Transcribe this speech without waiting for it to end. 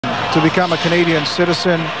to become a Canadian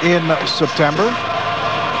citizen in September.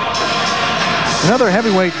 Another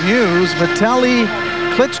heavyweight news, Vitaly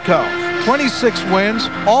Klitschko, 26 wins,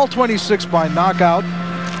 all 26 by knockout.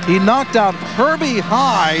 He knocked out Herbie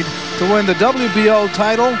Hyde to win the WBO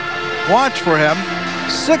title. Watch for him,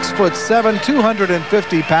 6'7",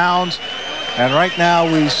 250 pounds. And right now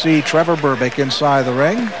we see Trevor Berbick inside the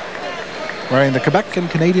ring, wearing the Quebec and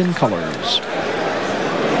Canadian colors.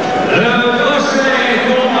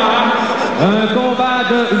 Un combat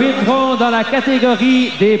de 8 ronds dans la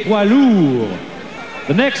catégorie des poids lourds.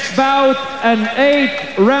 The next bout, an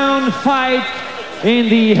 8-round fight in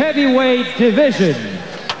the heavyweight division.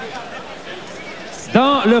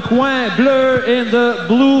 Dans le coin bleu, in the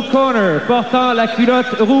blue corner, portant la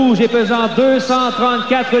culotte rouge et pesant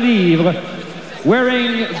 234 livres,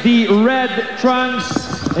 wearing the red trunks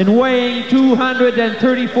and weighing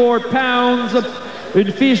 234 pounds,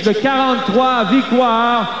 une fiche de 43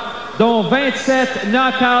 victoires, dont 27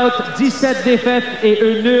 knockouts, 17 défaites et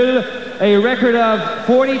un nul, a record of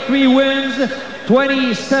 43 wins,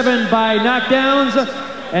 27 by knockdowns,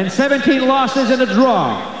 and 17 losses in a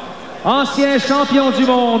draw. Ancien champion du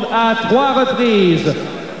monde à 3 reprises,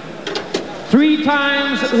 3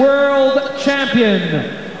 times world champion,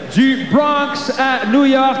 du Bronx à New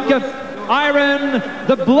York, Iron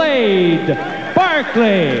the Blade,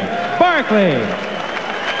 Barkley.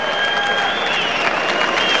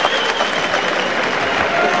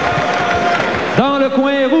 Dans le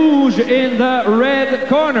coin rouge, in the red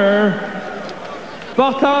corner,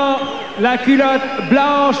 portant la culotte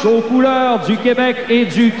blanche aux couleurs du Québec et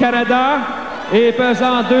du Canada et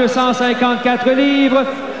pesant 254 livres,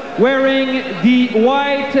 wearing the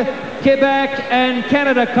white Quebec and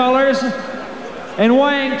Canada colors and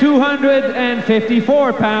weighing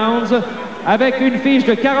 254 pounds, avec une fiche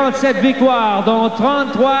de 47 victoires, dont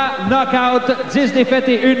 33 knockouts, 10 défaites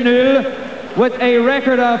et une nulle, with a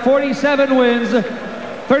record of 47 wins,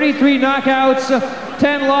 33 knockouts,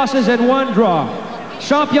 10 losses and 1 draw.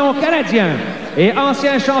 Champion canadien et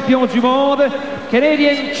ancien champion du monde,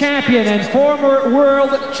 Canadian champion and former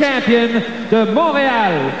world champion de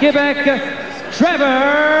Montréal, Québec,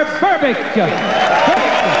 Trevor Berbick.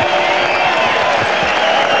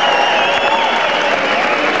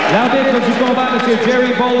 L'arbitre du combat, M.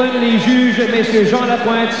 Jerry Bolin, les juges, M. Jean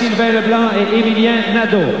Lapointe, Sylvain Leblanc et Émilien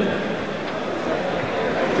Nadeau.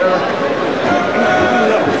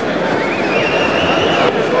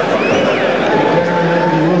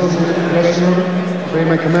 Obey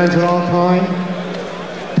my commands at all time.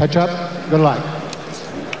 Touch up. Good luck.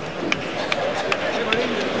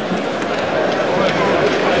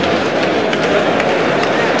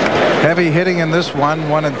 Heavy hitting in this one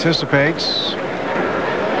anticipates.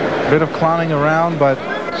 A bit of clowning around, but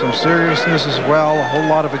some seriousness as well. A whole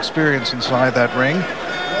lot of experience inside that ring.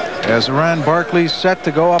 As Duran Barkley set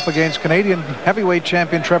to go up against Canadian heavyweight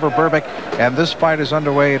champion Trevor Berbick, and this fight is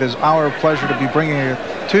underway. It is our pleasure to be bringing it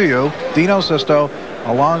to you, Dino Sisto,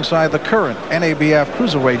 alongside the current NABF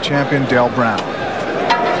cruiserweight champion Dale Brown. I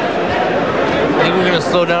think we're going to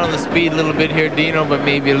slow down on the speed a little bit here, Dino, but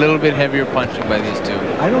maybe a little bit heavier punching by these two.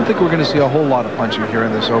 I don't think we're going to see a whole lot of punching here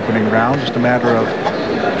in this opening round. Just a matter of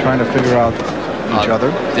trying to figure out each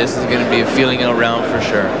other. This is going to be a feeling out round for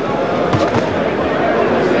sure.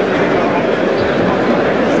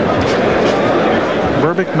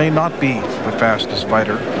 Berbick may not be the fastest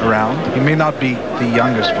fighter around. He may not be the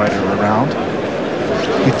youngest fighter around.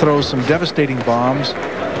 He throws some devastating bombs,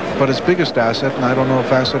 but his biggest asset, and I don't know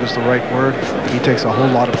if asset is the right word, he takes a whole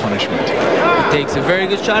lot of punishment. He takes a very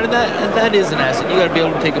good shot at that, and that is an asset. You got to be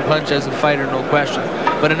able to take a punch as a fighter, no question.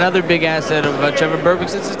 But another big asset of Trevor Berbick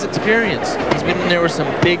is his experience. He's been in there with some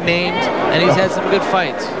big names, and he's had some good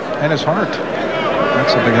fights. And his heart.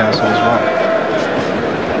 That's a big asset as well.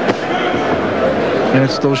 And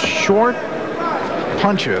it's those short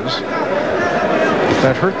punches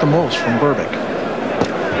that hurt the most from Berbick.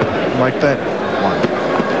 Like that one.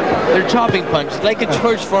 They're chopping punches, like a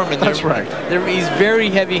George Foreman. That's right. He's very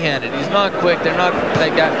heavy-handed. He's not quick. They're not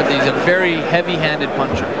like that, but he's a very heavy-handed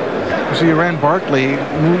puncher. You see, Duran Barkley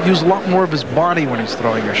uses a lot more of his body when he's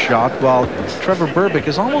throwing a shot, while Trevor Berbick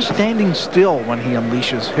is almost standing still when he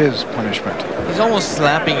unleashes his punishment. He's almost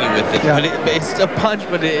slapping you with it. Yeah. But it's a punch,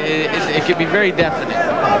 but it can be very definite.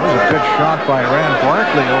 That was a good shot by Duran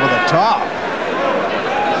Barkley over the top.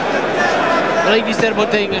 Like you said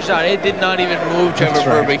about taking a shot, it did not even move Trevor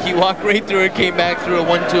Berbick. He walked right through it, came back through a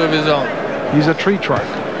 1-2 of his own. He's a tree trunk.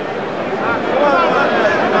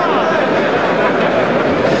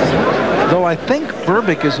 Though I think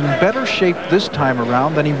Berbick is in better shape this time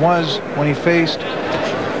around than he was when he faced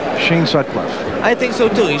Shane Sutcliffe. I think so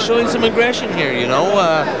too. He's showing some aggression here, you know.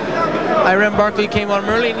 Iran Barkley came on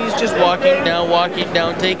early and he's just walking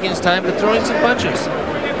down, taking his time, but throwing some punches.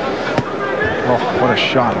 Oh, what a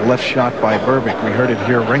shot. A left shot by Berbick. We heard it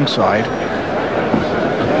here ringside.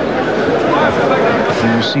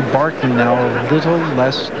 And you see Barkley now a little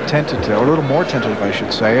less tentative, or a little more tentative, I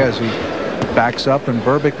should say, as he backs up, and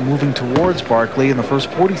Berbick moving towards Barkley. In the first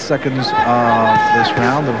 40 seconds of this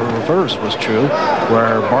round, the reverse was true,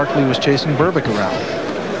 where Barkley was chasing Berbick around.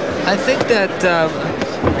 I think that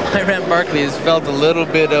Iran Barkley has felt a little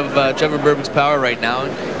bit of Trevor Berbick's power right now.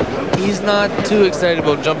 He's not too excited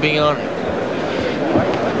about jumping on him.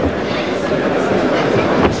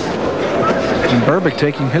 And Berbick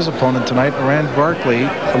taking his opponent tonight, Iran Barkley,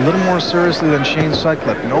 a little more seriously than Shane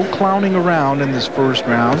Sutcliffe. No clowning around in this first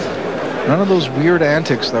round. None of those weird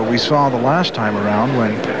antics that we saw the last time around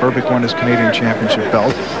when Berbick won his Canadian Championship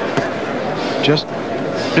belt. Just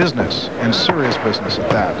business, and serious business at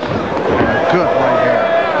that. Good right hand.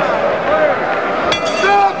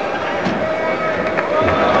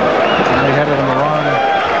 And they had it in the wrong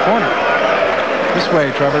corner. This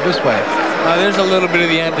way, Trevor, this way. There's a little bit of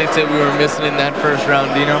the antics that we were missing in that first round,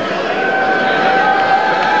 you know.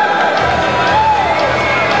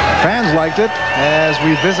 Fans liked it as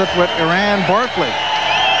we visit with Iran Barkley.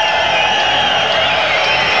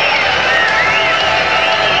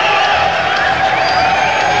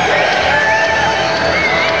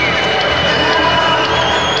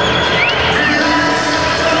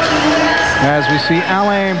 As we see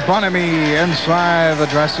Alain Bonamy inside the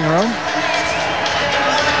dressing room.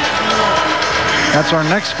 That's our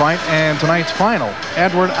next fight and tonight's final.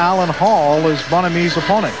 Edward Allen Hall is Bonamy's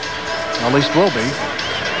opponent. At least will be.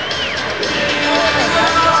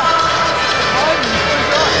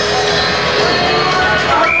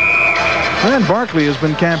 Iran Barkley has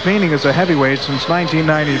been campaigning as a heavyweight since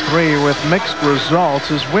 1993 with mixed results.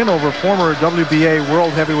 His win over former WBA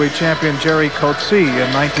World Heavyweight Champion Jerry Coetzee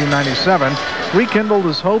in 1997 rekindled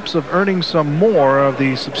his hopes of earning some more of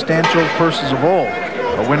the substantial purses of old.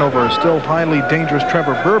 A win over a still highly dangerous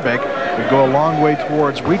Trevor Berbick would go a long way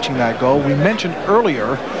towards reaching that goal. We mentioned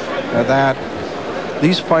earlier that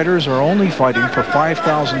these fighters are only fighting for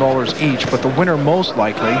 $5,000 each, but the winner most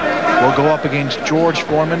likely will go up against George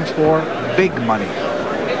Foreman for big money.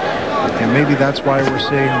 And maybe that's why we're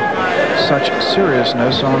seeing such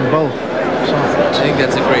seriousness on both sides. I think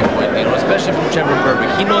that's a great point, you know, especially from Trevor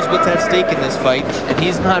Berbick. He knows what's at stake in this fight, and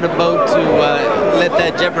he's not about to let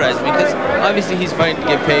that jeopardize him, because obviously he's fighting to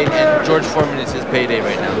get paid, and George Foreman is his payday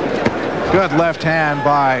right now. Good left hand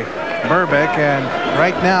by Berbick, and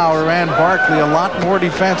right now Iran Barkley a lot more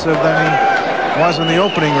defensive than he was in the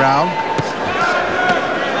opening round.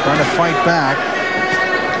 Trying to fight back.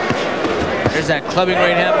 There's that clubbing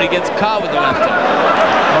right hand, but he gets caught with the left hook.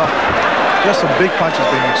 Oh, just some big punches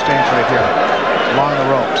being exchanged right here along the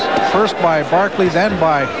ropes. First by Barkley, then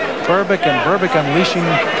by Berbick, and Berbick unleashing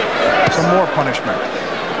some more punishment.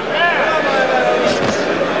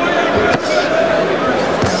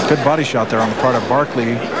 Good body shot there on the part of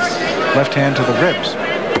Barkley. Left hand to the ribs.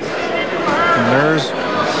 And there's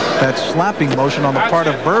that slapping motion on the part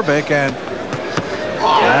of Berbick, and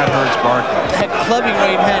that hurts Barkley. That clubbing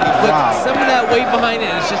right hand, he puts some of that weight behind it,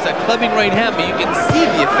 and it's just a clubbing right hand, but you can see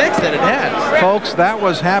the effects that it had. Folks, that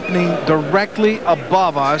was happening directly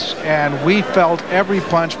above us, and we felt every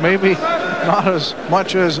punch, maybe not as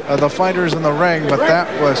much as the fighters in the ring, but that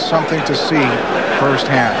was something to see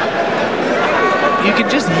firsthand. You can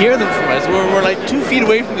just hear them from us. We're like 2 feet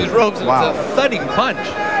away from these ropes, and it's a thudding punch.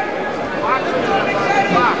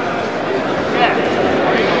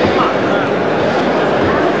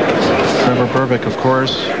 Trevor Berbick, of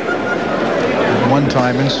course, at one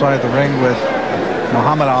time inside the ring with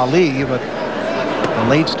Muhammad Ali, but the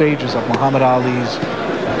late stages of Muhammad Ali's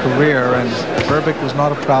career, and Berbick was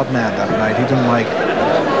not a proud man that night. He didn't like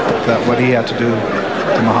what he had to do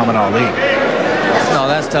to Muhammad Ali. No,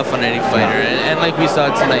 that's tough on any fighter, and like we saw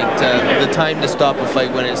tonight, the time to stop a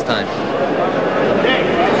fight when it's time.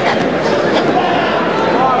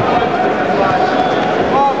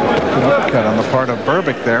 Good uppercut on the part of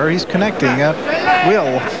Berbick there. He's connecting at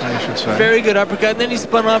will, I should say. Very good uppercut, and then he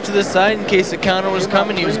spun off to the side in case the counter was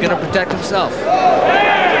coming. He was going to protect himself.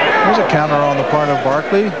 There's a counter on the part of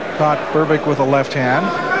Barkley. Caught Berbick with a left hand.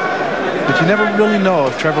 But you never really know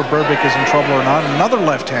if Trevor Berbick is in trouble or not. Another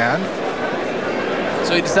left hand.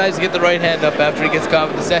 So he decides to get the right hand up after he gets caught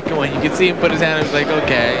with the second one. You can see him put his hand up. He's like,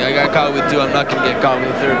 okay, I got caught with 2. I'm not going to get caught with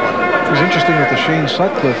the third one. It was interesting with the Shane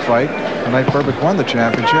Sutcliffe fight. The night Berbick won the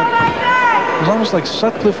championship. It was almost like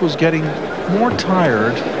Sutcliffe was getting more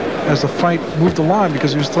tired as the fight moved along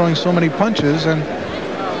because he was throwing so many punches, and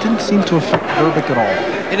didn't seem to affect Berbick at all.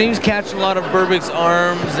 And he was catching a lot of Berbick's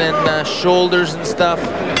arms and shoulders and stuff.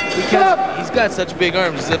 Because he's got such big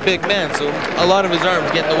arms. He's a big man, so a lot of his arms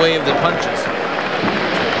get in the way of the punches.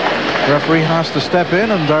 Referee has to step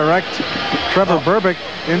in and direct Trevor Berbick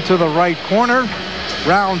into the right corner.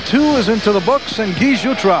 Round 2 is into the books, and Guy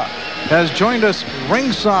Jutra has joined us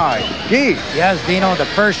ringside. Guy. Yes, Dino, the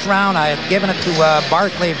first round I had given it to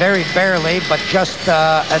Barkley very barely, but just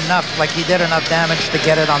enough, like he did enough damage to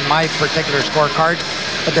get it on my particular scorecard.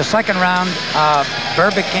 But the second round,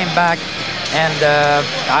 Berbick came back, and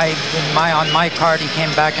on my card he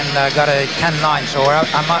came back and got a 10-9. So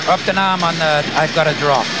up to now I've got a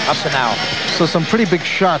draw up to now. So some pretty big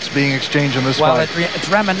shots being exchanged in this fight. Well, it's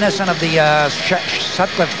reminiscent of the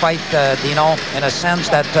Sutcliffe fight, Dino, in a sense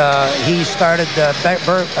that he started,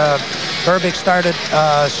 Berbick started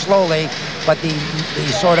slowly, but he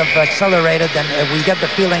sort of accelerated, and we get the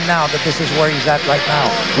feeling now that this is where he's at right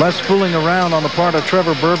now. Less fooling around on the part of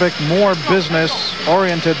Trevor Berbick, more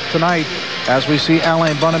business-oriented tonight as we see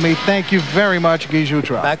Alain Bonamy. Thank you very much, Guy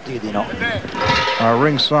Jutra. Back to you, Dino. Our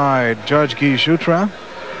ringside judge, Guy Jutra.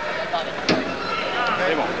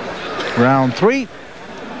 Round 3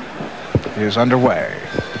 is underway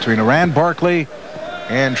between Duran, Barkley,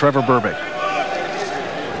 and Trevor Berbick.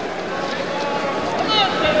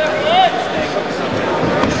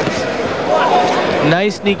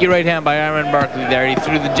 Nice sneaky right hand by Aaron Barkley there. He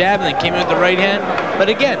threw the jab and then came in with the right hand. But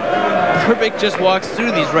again, Berbick just walks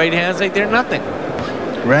through these right hands like they're nothing.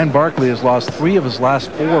 Duran Barkley has lost 3 of his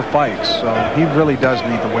last 4 fights, so he really does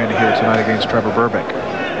need the win here tonight against Trevor Berbick.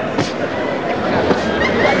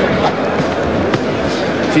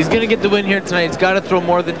 If he's going to get the win here tonight, he's got to throw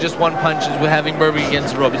more than just one punch with having Berbick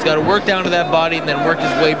against the rope. He's got to work down to that body and then work his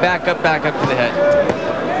way back up to the head.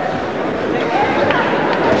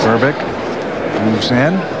 Berbick moves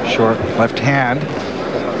in, short left hand.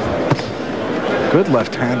 Good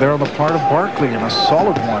left hand there on the part of Barkley, and a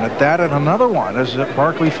solid one at that, and another one as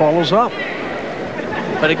Barkley follows up.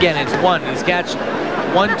 But again, it's one. He's catching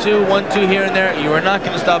 1-2, 1-2 here and there. You are not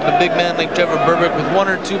going to stop a big man like Trevor Berbick with 1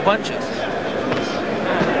 or 2 punches.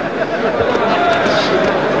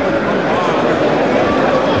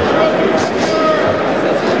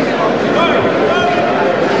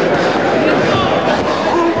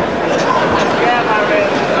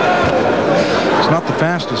 Not the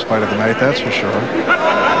fastest fight of the night, that's for sure.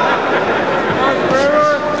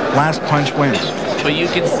 Last punch wins. But you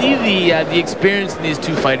can see the experience in these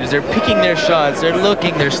two fighters. They're picking their shots, they're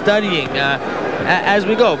looking, they're studying as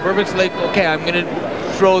we go. Berbick's like, okay, I'm going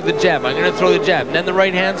to throw the jab, I'm going to throw the jab. And then the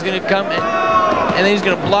right hand's going to come, and then he's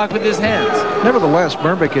going to block with his hands. Nevertheless,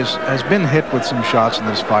 Berbick has been hit with some shots in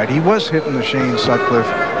this fight. He was hit in the Shane Sutcliffe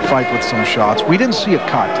fight with some shots. We didn't see a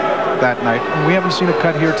cut that night, and we haven't seen a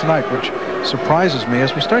cut here tonight, which surprises me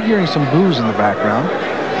as we start hearing some boos in the background.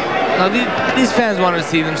 Now these fans want to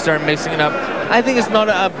see them start mixing it up. I think it's not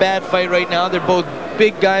a bad fight right now. They're both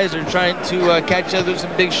big guys. They're trying to catch each other with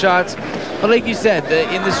some big shots. But like you said,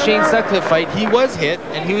 in this Shane Sutcliffe fight, he was hit,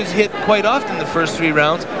 and he was hit quite often the first 3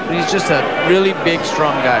 rounds. But he's just a really big,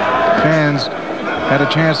 strong guy. Fans had a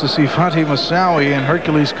chance to see Fatih Moussaoui and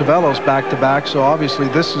Hercules Caballos back-to-back, so obviously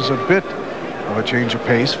this is a bit of a change of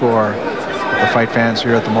pace for the fight fans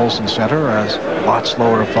here at the Molson Center, as a lot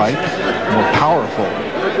slower fight, more powerful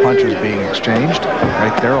punches being exchanged.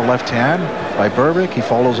 Right there, a left hand by Berbick. He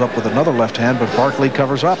follows up with another left hand, but Barkley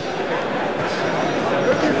covers up.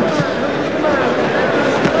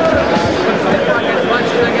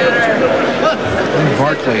 And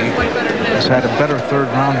Barkley has had a better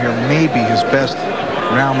 3rd round here, maybe his best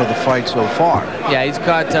round of the fight so far. Yeah, he's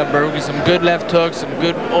caught Berbick with some good left hooks, some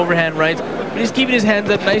good overhand rights. But he's keeping his hands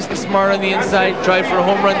up nice and smart on the inside. Tried for a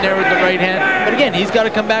home run there with the right hand. But again, he's got to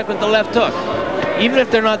come back with the left hook. Even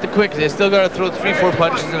if they're not the quickest, they still got to throw 3-4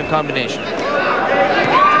 punches in a combination.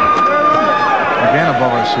 Again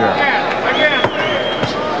above us here.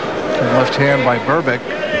 Left hand by Berbick.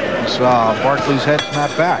 We saw Barkley's head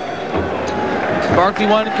snap back. Barkley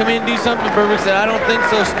wanted to come in and do something. Berbick said, I don't think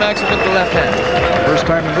so. Smacks him with the left hand. First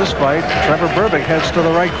time in this fight, Trevor Berbick heads to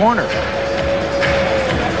the right corner.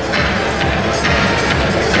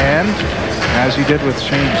 And, as he did with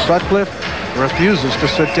Shane Sutcliffe, refuses to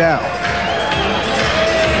sit down.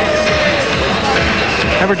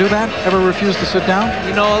 Ever do that? Ever refuse to sit down?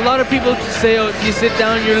 You know, a lot of people say, oh, you sit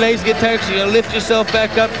down, your legs get tired, so you gotta lift yourself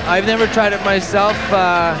back up. I've never tried it myself.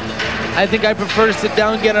 I think I prefer to sit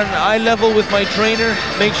down, get on eye level with my trainer,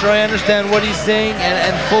 make sure I understand what he's saying,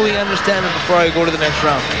 and fully understand it before I go to the next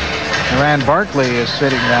round. Duran Barkley is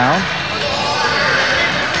sitting down.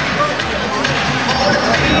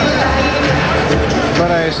 But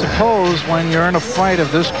I suppose when you're in a fight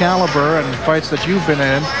of this caliber and fights that you've been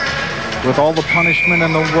in, with all the punishment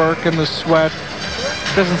and the work and the sweat,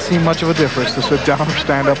 it doesn't seem much of a difference to sit down or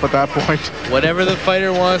stand up at that point. Whatever the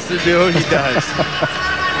fighter wants to do, he does.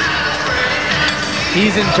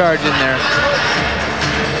 He's in charge in there.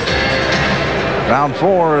 Round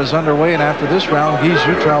 4 is underway, and after this round, Guy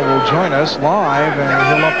Jutras will join us live, and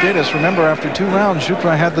he'll update us. Remember, after 2 rounds,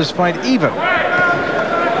 Jutras had this fight even.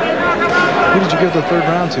 Who did you give the 3rd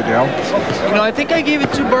round to, Dale? You know, I think I gave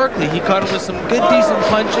it to Barkley. He caught him with some good, decent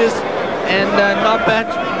punches, and not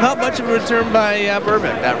much of a return by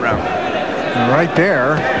Berbick that round. Right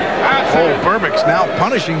there. Oh, Berbick's now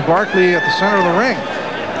punishing Barkley at the center of the ring.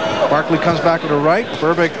 Barkley comes back with a right.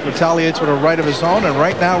 Berbick retaliates with a right of his own, and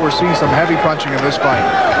right now we're seeing some heavy punching in this fight.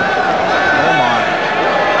 Oh my.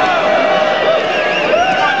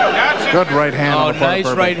 Good right hand. Oh, nice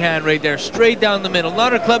right hand right there. Straight down the middle.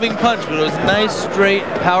 Not a clubbing punch, but it was a nice, straight,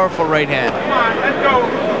 powerful right hand.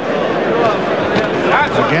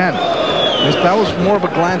 Again, that was more of a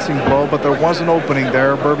glancing blow, but there was an opening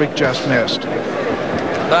there. Berbick just missed.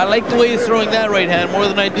 I like the way he's throwing that right hand more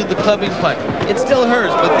than I do the clubbing punch. It still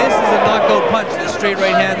hurts, but this is a knockout punch, the straight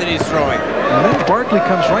right hand that he's throwing. And then Barkley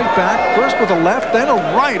comes right back, first with a left, then a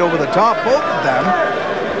right over the top, both of them.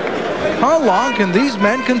 How long can these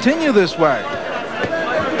men continue this way?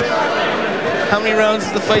 How many rounds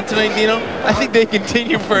is the fight tonight, Dino? I think they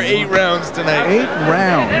continue for 8 rounds tonight. 8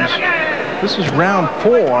 rounds. This is round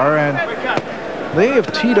 4, and they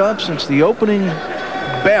have teed up since the opening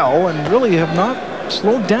bell and really have not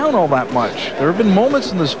slowed down all that much. There have been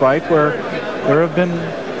moments in this fight where there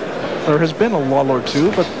has been a lull or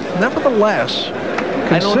two, but nevertheless,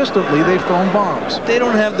 consistently they've thrown bombs. They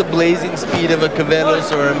don't have the blazing speed of a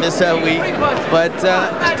Cavelos or a Misawi, but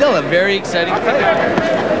still a very exciting fight.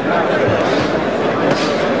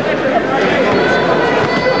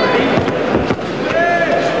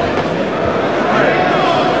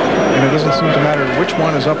 And it doesn't seem to matter which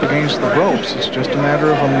one is up against the ropes. It's just a matter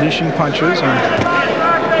of unleashing punches and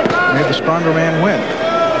may the stronger man win.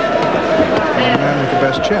 The man with the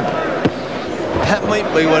best chin. That might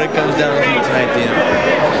be what it comes down to tonight, Dino.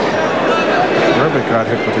 Berbick got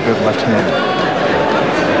hit with a good left hand.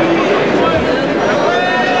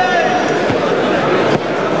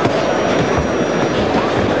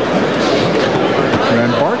 And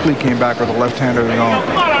then Barkley came back with a left hand of his own.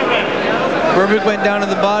 Berbick went down to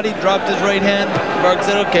the body, dropped his right hand. Bark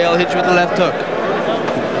said, okay, I'll hit you with the left hook.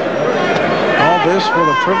 All this for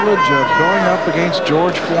the privilege of going up against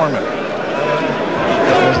George Foreman.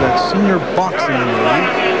 As that senior boxing league,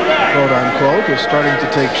 quote unquote, is starting to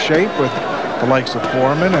take shape with the likes of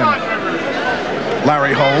Foreman and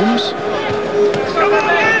Larry Holmes.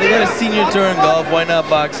 They got a senior tour in golf, why not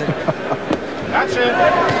boxing? That's it.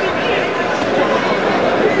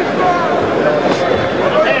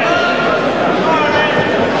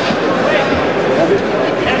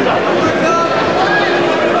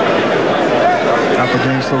 Up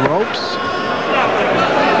against the ropes.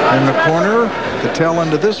 In the corner, the tail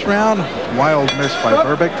end of this round, wild miss by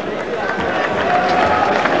Berbick.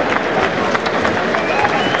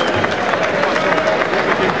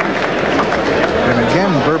 And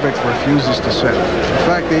again, Berbick refuses to sit. In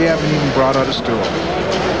fact, they haven't even brought out a stool.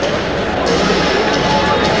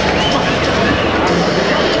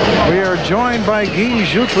 We are joined by Guy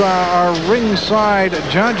Jutras, our ringside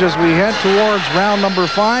judge, as we head towards round number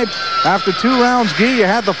 5. After 2 rounds, Guy, you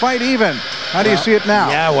had the fight even. How do you see it now?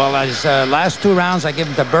 Yeah, well, as last 2 rounds, I give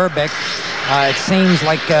him to Berbick. It seems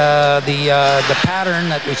like the pattern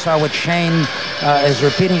that we saw with Shane is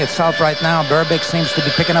repeating itself right now. Berbick seems to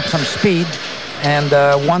be picking up some speed and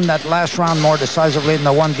won that last round more decisively than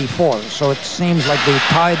the one before. So it seems like the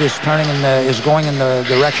tide is turning is going in the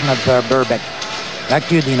direction of Berbick. Back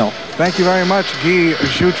to you, Dino. Thank you very much, Guy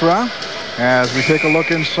Jutras, as we take a look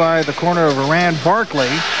inside the corner of Duran Barkley.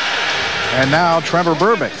 And now Trevor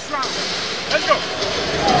Berbick. Let's go.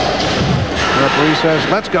 The referee says,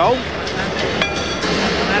 let's go.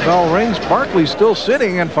 Bell rings. Barkley's still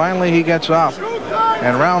sitting, and finally he gets up.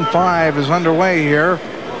 And round 5 is underway here,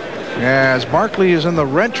 as Barkley is in the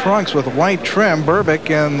red trunks with white trim. Berbick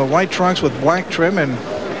in the white trunks with black trim and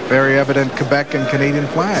very evident Quebec and Canadian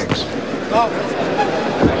flags.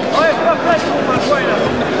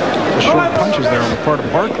 Short punches there on the part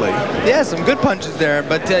of Barkley. Yeah, some good punches there,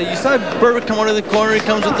 but you saw Berbick come out of the corner. He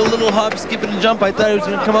comes with a little hop, skip, and jump. I thought he was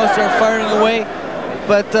going to come out and start firing away,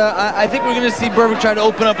 but I think we're going to see Berbick try to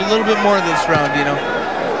open up a little bit more this round, you know.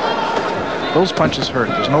 Those punches hurt,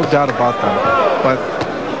 there's no doubt about them, but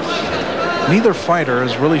neither fighter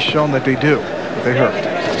has really shown that they do. They hurt.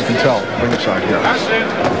 You can tell ringside here.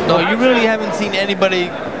 No, you really haven't seen anybody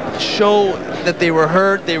show that they were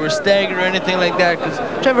hurt, they were staggered, or anything like that, because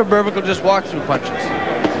Trevor Berbick will just walk through punches.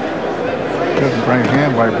 Good right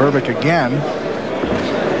hand by Berbick again.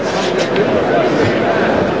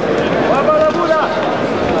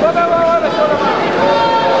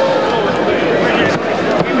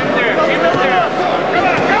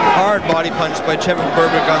 Hard body punch by Trevor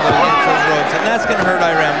Berbick on the those ropes, and that's going to hurt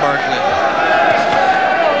Iran Barkley.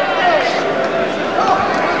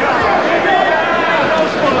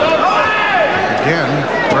 Again,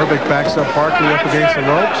 Berbick backs up Barkley up against the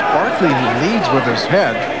ropes. Barkley leads with his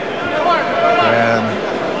head, and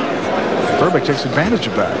Berbick takes advantage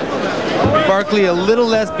of that. Barkley a little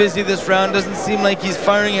less busy this round. Doesn't seem like he's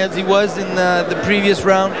firing as he was in the previous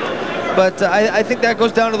round. But I think that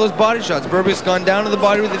goes down to those body shots. Berbick's gone down to the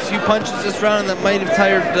body with a few punches this round, and that might have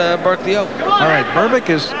tired Barkley out. All right, Berbick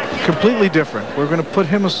is completely different. We're going to put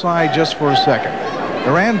him aside just for a second.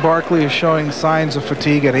 Duran Barkley is showing signs of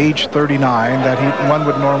fatigue at age 39 that one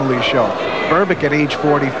would normally show. Berbick at age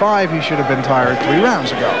 45, he should have been tired 3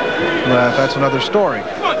 rounds ago. That's another story.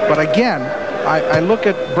 But again, I look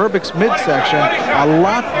at Berbick's midsection, a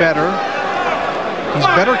lot better. He's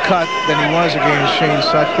better cut than he was against Shane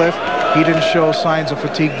Sutcliffe. He didn't show signs of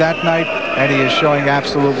fatigue that night, and he is showing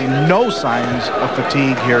absolutely no signs of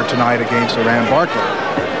fatigue here tonight against Duran Barkley.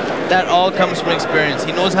 That all comes from experience.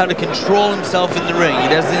 He knows how to control himself in the ring. He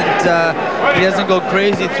doesn't go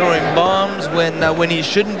crazy throwing bombs when he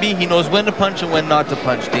shouldn't be. He knows when to punch and when not to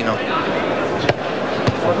punch, Dino.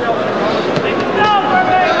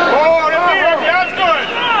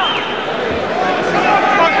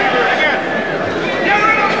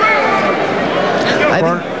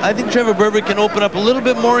 I think Trevor Berbick can open up a little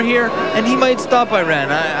bit more here, and he might stop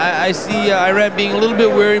Iran. I see Iran being a little bit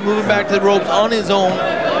wary, moving back to the ropes on his own.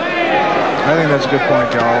 I think that's a good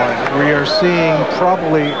point, Joe. We are seeing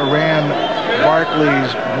probably Iran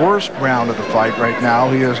Barkley's worst round of the fight right now.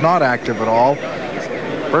 He is not active at all.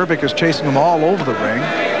 Berbick is chasing him all over the ring.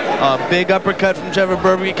 Big uppercut from Trevor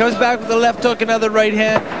Berbick. He comes back with a left hook, another right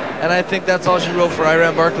hand, and I think that's all she wrote for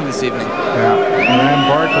Iran Barkley this evening. Yeah, Iran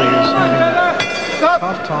Barkley is having a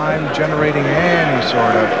tough time generating any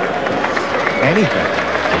sort of anything.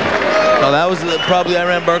 No, that was probably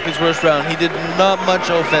Iran Barkley's worst round. He did not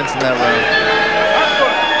much offense in that round.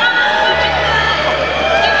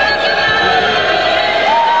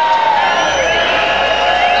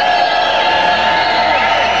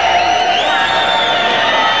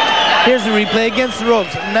 Here's the replay against the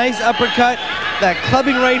ropes. Nice uppercut. That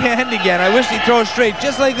clubbing right hand again. I wish he'd throw straight,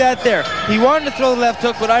 just like that there. He wanted to throw the left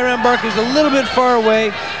hook, but Iran Barkley's a little bit far away.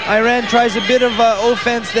 Iran tries a bit of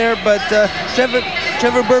offense there, but Trevor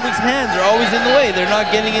Berbick's hands are always in the way. They're not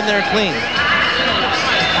getting in there clean.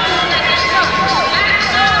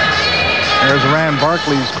 There's Iran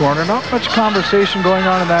Barkley's corner. Not much conversation going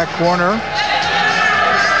on in that corner.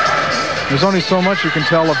 There's only so much you can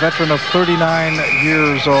tell a veteran of 39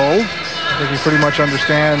 years old. I think he pretty much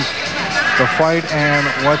understands the fight and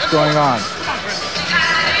what's going on.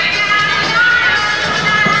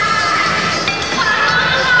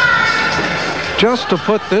 Just to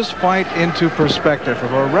put this fight into perspective,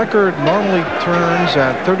 if our record normally turns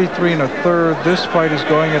at 33 1/3, this fight is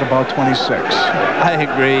going at about 26. I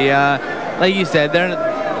agree. Like you said,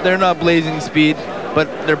 they're not blazing speed, but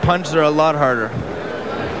their punches are a lot harder.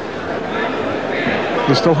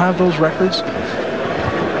 You still have those records?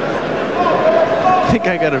 I think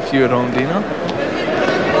I got a few at home, Dino.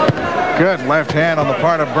 Good left hand on the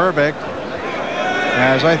part of Berbick.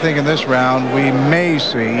 As I think in this round, we may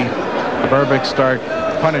see Berbick start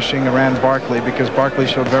punishing Iran Barkley, because Barkley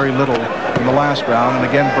showed very little in the last round. And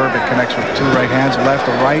again, Berbick connects with 2 right hands, left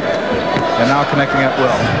or right, and now connecting at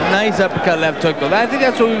will. Nice uppercut left hook, though. I think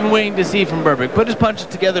that's what we've been waiting to see from Berbick. Put his punches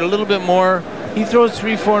together a little bit more. He throws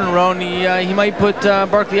 3-4 in a row, and he might put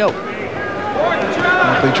Barkley out.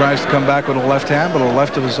 Barkley tries to come back with a left hand, but a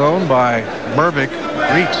left of his own by Berbick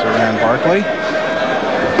greets Iran Barkley.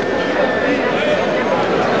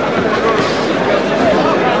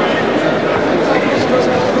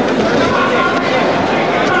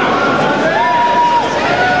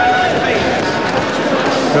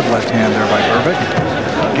 Good left hand there by Berbick.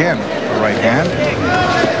 Again, a right hand.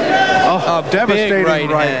 Oh, devastating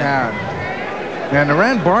right hand. And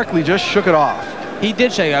Duran Barkley just shook it off. He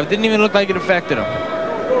did shake it off. Didn't even look like it affected him.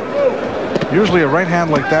 Usually a right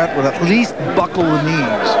hand like that would at least buckle the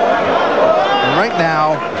knees. And right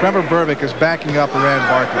now, Trevor Berbick is backing up Duran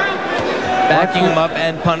Barkley. Backing him up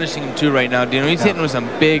and punishing him too right now, Dino. He's hitting with some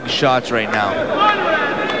big shots right now.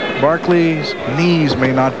 Barkley's knees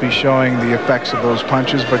may not be showing the effects of those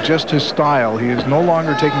punches, but just his style. He is no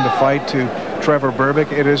longer taking the fight to Trevor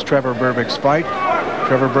Berbick. It is Trevor Berbick's fight.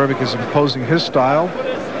 Trevor Berbick is imposing his style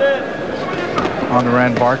on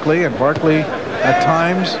Duran Barkley, and Barkley at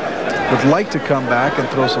times would like to come back and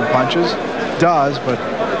throw some punches. Does, but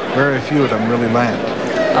very few of them really land.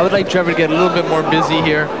 I would like Trevor to get a little bit more busy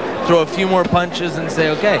here, throw a few more punches and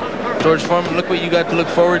say, okay, George Foreman, look what you got to look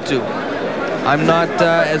forward to. I'm not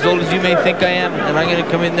as old as you may think I am, and I'm going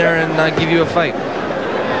to come in there and give you a fight.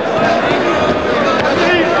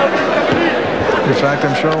 In fact,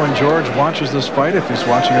 I'm sure when George watches this fight, if he's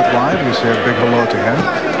watching it live, we say a big hello to him.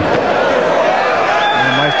 One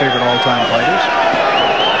of my favorite all-time fighters.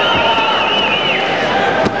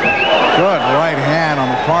 Good right hand on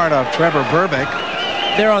the part of Trevor Berbick.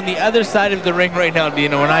 They're on the other side of the ring right now,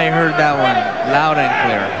 Dino, and I heard that one loud and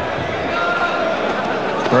clear.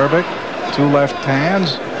 Berbick, two left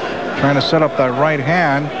hands, trying to set up that right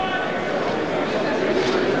hand.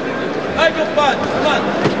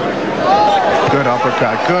 Good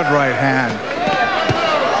uppercut, good right hand.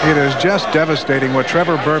 It is just devastating what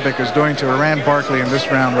Trevor Berbick is doing to Duran Barkley in this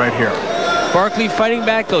round right here. Barkley fighting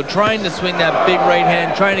back, though, trying to swing that big right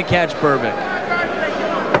hand, trying to catch Berbick.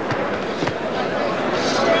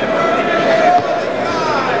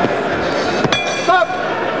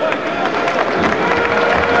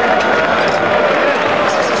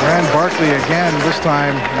 Barkley again, this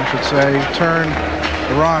time, I should say, turned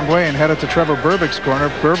the wrong way and headed to Trevor Berbick's corner.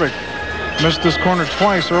 Berbick missed this corner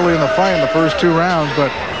twice early in the fight in the first 2 rounds, but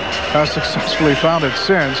has successfully found it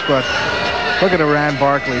since. But look at Duran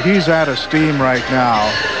Barkley. He's out of steam right now.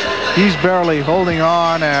 He's barely holding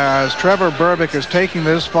on as Trevor Berbick is taking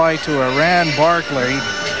this fight to Duran Barkley,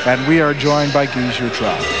 and we are joined by Guy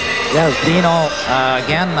Jutra. Yes, Dino,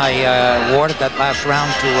 again, I awarded that last round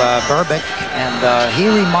to Berbick, and he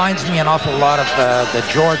reminds me an awful lot of the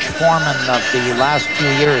George Foreman of the last few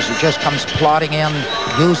years. He just comes plodding in,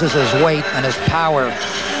 uses his weight and his power,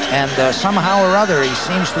 and somehow or other, he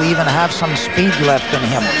seems to even have some speed left in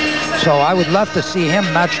him. So I would love to see him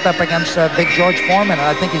matched up against big George Foreman, and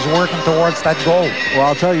I think he's working towards that goal. Well,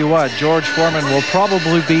 I'll tell you what, George Foreman will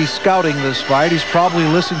probably be scouting this fight. He's probably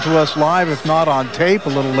listening to us live, if not on tape, a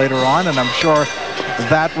little later on, and I'm sure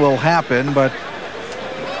that will happen. But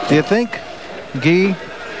do you think, Guy,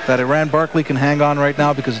 that Duran Barkley can hang on right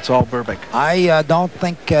now because it's all Berbick? I don't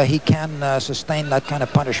think he can sustain that kind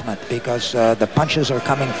of punishment because the punches are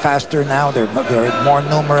coming faster now. They're more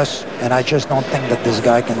numerous, and I just don't think that this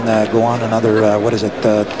guy can go on another,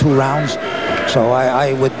 2 rounds. So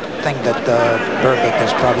I would think that Berbick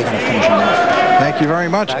is probably going to finish him off. Thank you very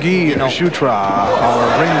much, Guy Jutra,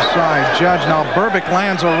 our ringside judge. Now Berbick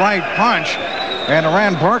lands a right punch, and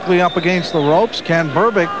Duran Barkley up against the ropes. Can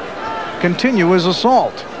Berbick continue his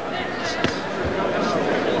assault?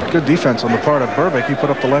 Good defense on the part of Berbick. He put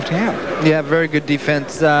up the left hand. Yeah, very good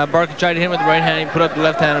defense. Barkley tried to hit him with the right hand. He put up the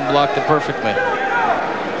left hand and blocked it perfectly.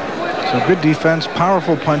 So good defense,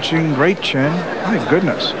 powerful punching, great chin. My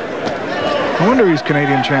goodness. No wonder he's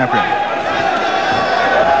Canadian champion.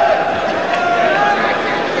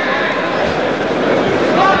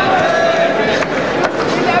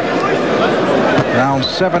 Round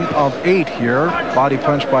 7 of 8 here. Body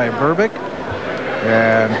punch by Berbick.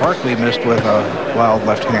 And Barkley missed with a wild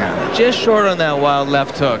left hand. Just short on that wild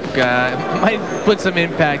left hook. Might put some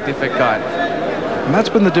impact if it caught. And that's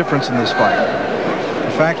been the difference in this fight.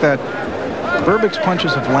 The fact that Berbick's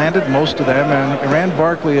punches have landed, most of them, and Duran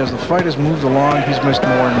Barkley, as the fight has moved along, he's missed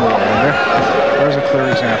more and more. And there's a clear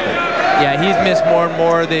example. Yeah, he's missed more and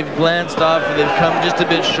more. They've glanced off, or they've come just a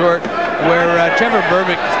bit short. Where Trevor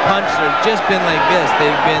Berbick's punches have just been like this.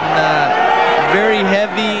 They've been very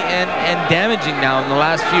heavy and damaging now in the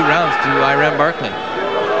last few rounds to Duran Barkley.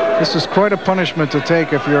 This is quite a punishment to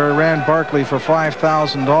take if you're Duran Barkley for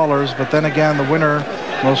 $5,000, but then again, the winner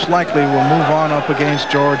most likely will move on up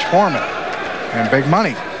against George Foreman. And big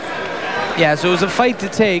money. Yeah, so it was a fight to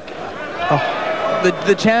take,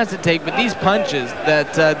 the chance to take, but these punches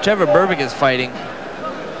that Trevor Berbick is fighting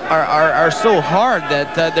are so hard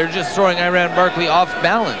that they're just throwing Duran Barkley off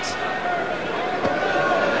balance.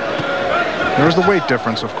 There's the weight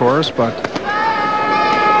difference, of course, but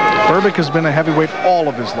Berbick has been a heavyweight all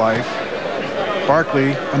of his life.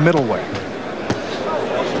 Barkley, a middleweight.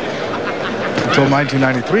 Until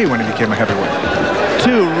 1993 when he became a heavyweight.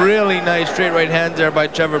 2 really nice straight right hands there by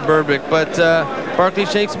Trevor Berbick, but Barkley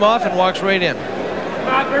shakes him off and walks right in.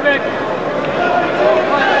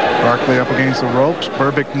 Barkley up against the ropes.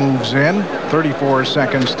 Berbick moves in. 34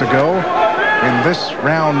 seconds to go in this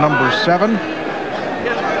round number 7.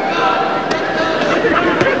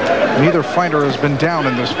 Neither fighter has been down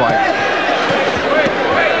in this fight.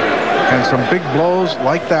 And some big blows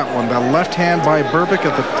like that one. The left hand by Berbick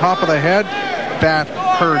at the top of the head. That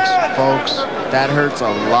hurts, folks. That hurts a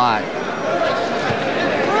lot.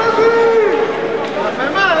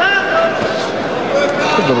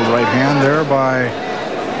 Good little right hand there by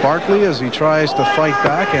Barkley as he tries to fight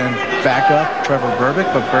back and back up Trevor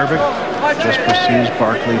Berbick, but Berbick just pursues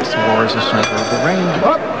Barkley towards the center of the ring.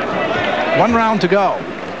 One round to go.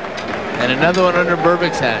 And another one under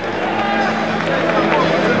Berbick's hat.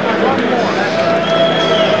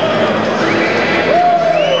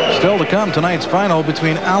 Still to come, tonight's final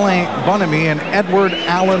between Alain Bonamy and Edward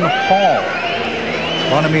Allen Hall.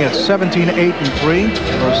 Bonamy at 17-8-3,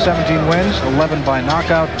 or 17 wins, 11 by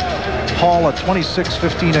knockout. Hall at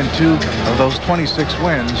 26-15-2, of those 26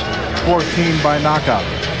 wins, 14 by knockout.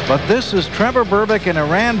 But this is Trevor Berbick and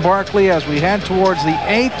Iran Barkley as we head towards the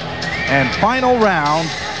 8th and final round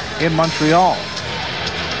in Montreal.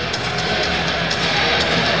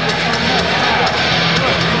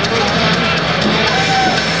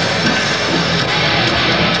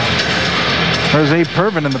 There's Abe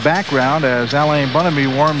Pervin in the background as Alain Bonamy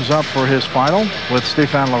warms up for his final with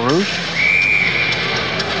Stéphane LaRouche.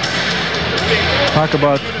 Talk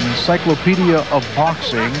about an encyclopedia of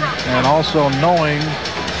boxing and also knowing,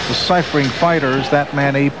 deciphering fighters. That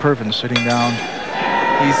man Abe Pervin sitting down.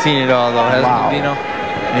 He's seen it all though, hasn't he, Dino?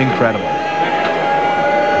 Incredible.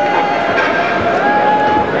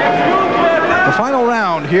 The final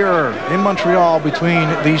round here in Montreal between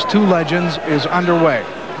these two legends is underway.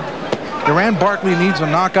 Duran Barkley needs a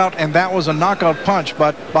knockout, and that was a knockout punch,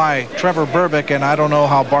 but by Trevor Berbick, and I don't know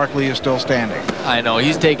how Barkley is still standing. I know,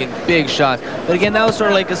 he's taking big shots. But again, that was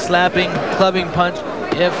sort of like a slapping, clubbing punch.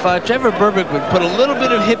 If Trevor Berbick would put a little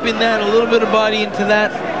bit of hip in that, a little bit of body into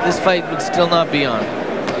that, this fight would still not be on.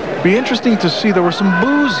 Be interesting to see. There were some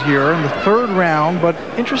boos here in the third round, but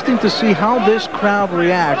interesting to see how this crowd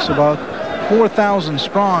reacts, about 4,000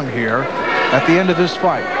 strong here at the end of this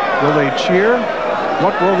fight. Will they cheer?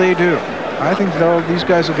 What will they do? I think these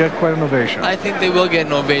guys will get quite an ovation. I think they will get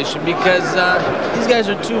an ovation because these guys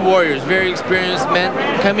are two warriors, very experienced men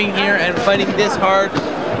coming here and fighting this hard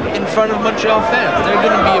in front of Montreal fans. They're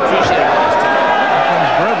going to be appreciated. Here comes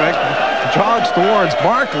Berbick, jogs towards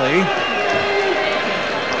Barkley.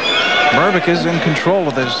 Berbick is in control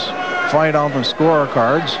of this fight on the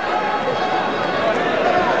scorecards.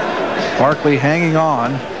 Barkley hanging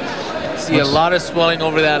on. See a lot of swelling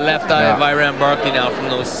over that left eye of Iran Barkley now from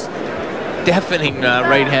those deafening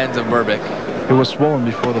right hands of Berbick. It was swollen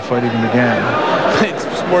before the fight even began. It's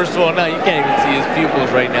more swollen now. You can't even see his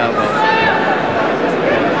pupils right now, though.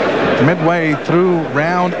 Midway through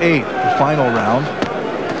round 8, the final round.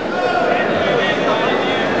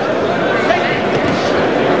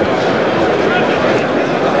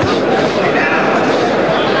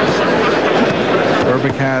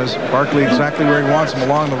 Berbick has Barkley exactly where he wants him,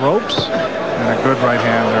 along the ropes, and a good right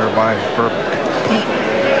hand there by Berbick.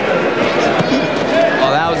 Oh,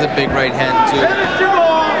 that was a big right hand too.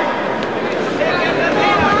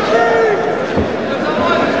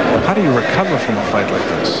 How do you recover from a fight like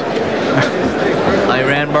this?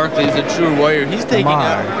 Iran Barkley is a true warrior. He's taking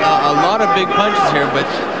a lot of big punches here, but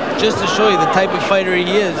just to show you the type of fighter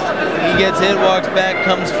he is, he gets hit, walks back,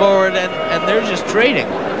 comes forward, and they're just trading.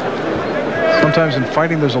 Sometimes in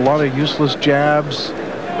fighting there's a lot of useless jabs.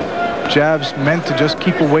 Jabs meant to just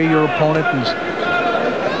keep away your opponent. And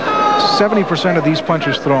 70% of these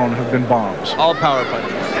punches thrown have been bombs. All power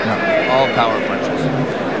punches. Yeah. All power punches.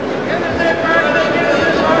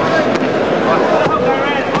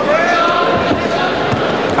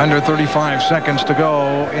 Under 35 seconds to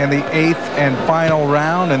go in the 8th and final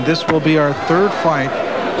round, and this will be our third fight,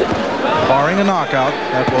 barring a knockout,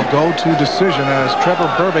 that will go to decision as Trevor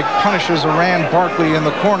Berbick punishes Iran Barkley in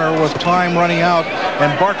the corner with time running out,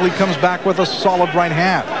 and Barkley comes back with a solid right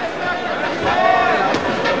hand.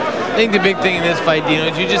 I think the big thing in this fight, Dino,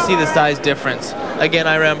 is you just see the size difference. Again,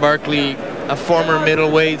 Iran Barkley, a former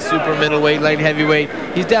middleweight, super middleweight, light heavyweight.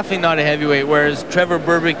 He's definitely not a heavyweight, whereas Trevor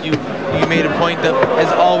Berbick, you made a point that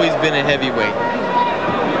has always been a heavyweight.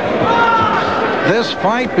 This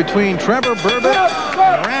fight between Trevor Berbick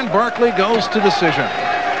and Iran Barkley goes to decision.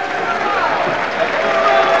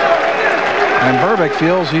 And Berbick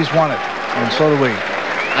feels he's won it, and so do we.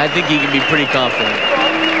 I think he can be pretty confident.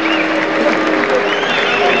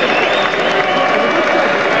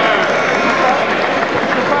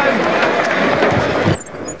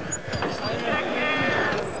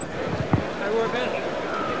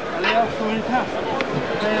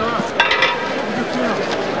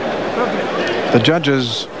 The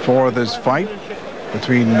judges for this fight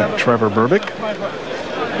between Trevor Berbick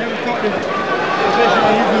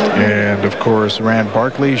And of course, Rand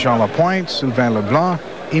Barkley, Jean Lapointe, Sylvain Leblanc,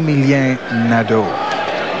 Emilien Nadeau.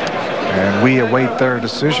 And we await their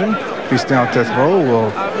decision. Christian Tétrault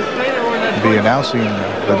will be announcing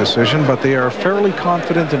the decision, but they are fairly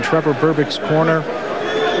confident in Trevor Berbick's corner.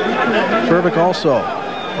 Berbick also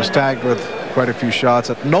was tagged with quite a few shots.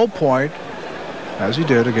 At no point, as he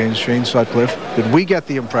did against Shane Sutcliffe, did we get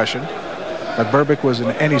the impression that Berbick was in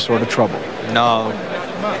any sort of trouble. No.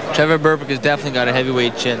 Trevor Berbick has definitely got a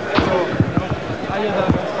heavyweight chin.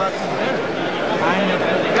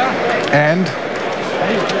 And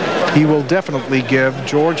he will definitely give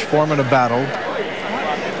George Foreman a battle,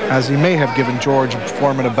 as he may have given George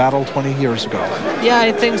Foreman a battle 20 years ago. Yeah,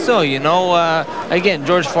 I think so. You know, again,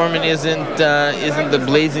 George Foreman isn't the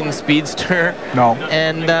blazing speedster. No.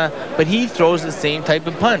 And but he throws the same type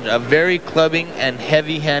of punch, a very clubbing and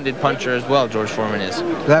heavy-handed puncher as well. George Foreman is.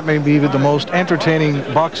 That may be the most entertaining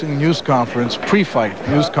boxing news conference, pre-fight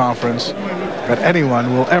news conference, that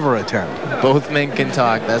anyone will ever attend. Both men can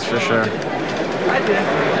talk, that's for sure.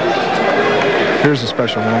 Here's a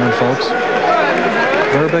special moment, folks.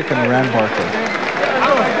 Berbick and Rand Barkley.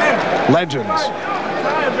 Legends.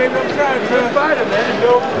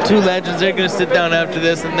 Two legends. They're going to sit down after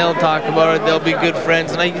this and they'll talk about it. They'll be good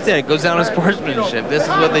friends. And like you said, it goes down to sportsmanship. This is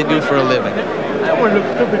what they do for a living. I want to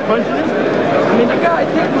look stupid punching him. I mean, the guy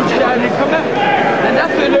takes his shot and come out. And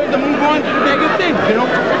that's where they move on to the bigger things, you know?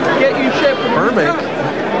 Get you shape. Berbick,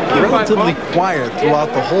 relatively quiet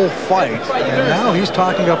throughout the whole fight. And now he's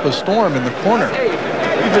talking up a storm in the corner.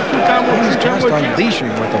 He's just unleashing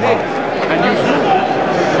with the mouth.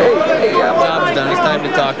 Job's done. It's time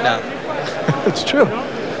to talk now. It's true.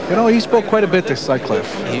 You know, he spoke quite a bit to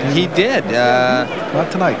Sutcliffe. He did.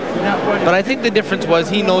 Not tonight. But I think the difference was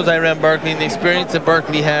he knows Iran Barkley and the experience that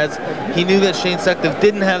Barkley has. He knew that Shane Sutcliffe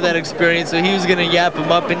didn't have that experience, so he was going to yap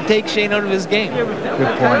him up and take Shane out of his game.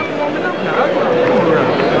 Good point.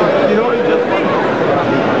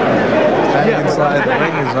 Inside the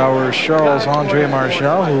ring is our Charles-Andre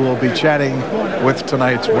Marchal, who will be chatting with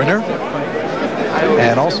tonight's winner.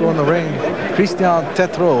 And also in the ring, Christian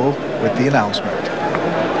Tétrault with the announcement.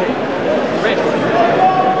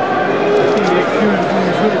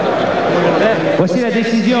 Voici la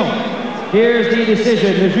décision. Here's the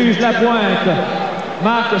decision. Le juge Lapointe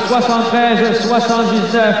marque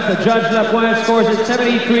 73-79. Judge Lapointe scores it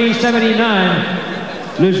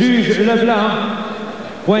 73-79. Le juge Leblanc,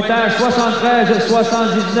 pointage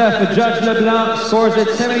 73-79. Judge Leblanc scores it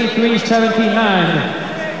 73-79.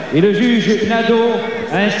 Et le juge Nadeau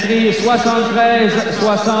inscrit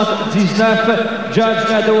 73-79. Judge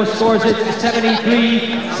Nadeau scores it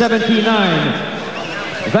 73-79.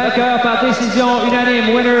 Vainqueur par décision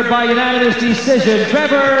unanime, winner by unanimous decision,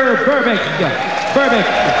 Trevor Berbick.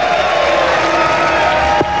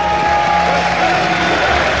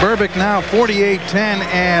 Berbick now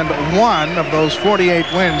 48-10-1. Of those 48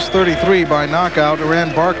 wins, 33 by knockout.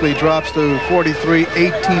 Rand Barkley drops to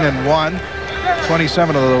 43-18-1.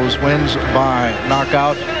 27 of those wins by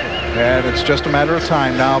knockout. And it's just a matter of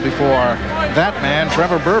time now before that man,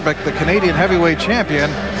 Trevor Berbick, the Canadian heavyweight champion,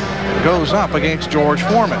 goes up against George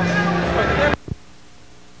Foreman.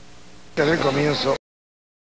 Desde el comienzo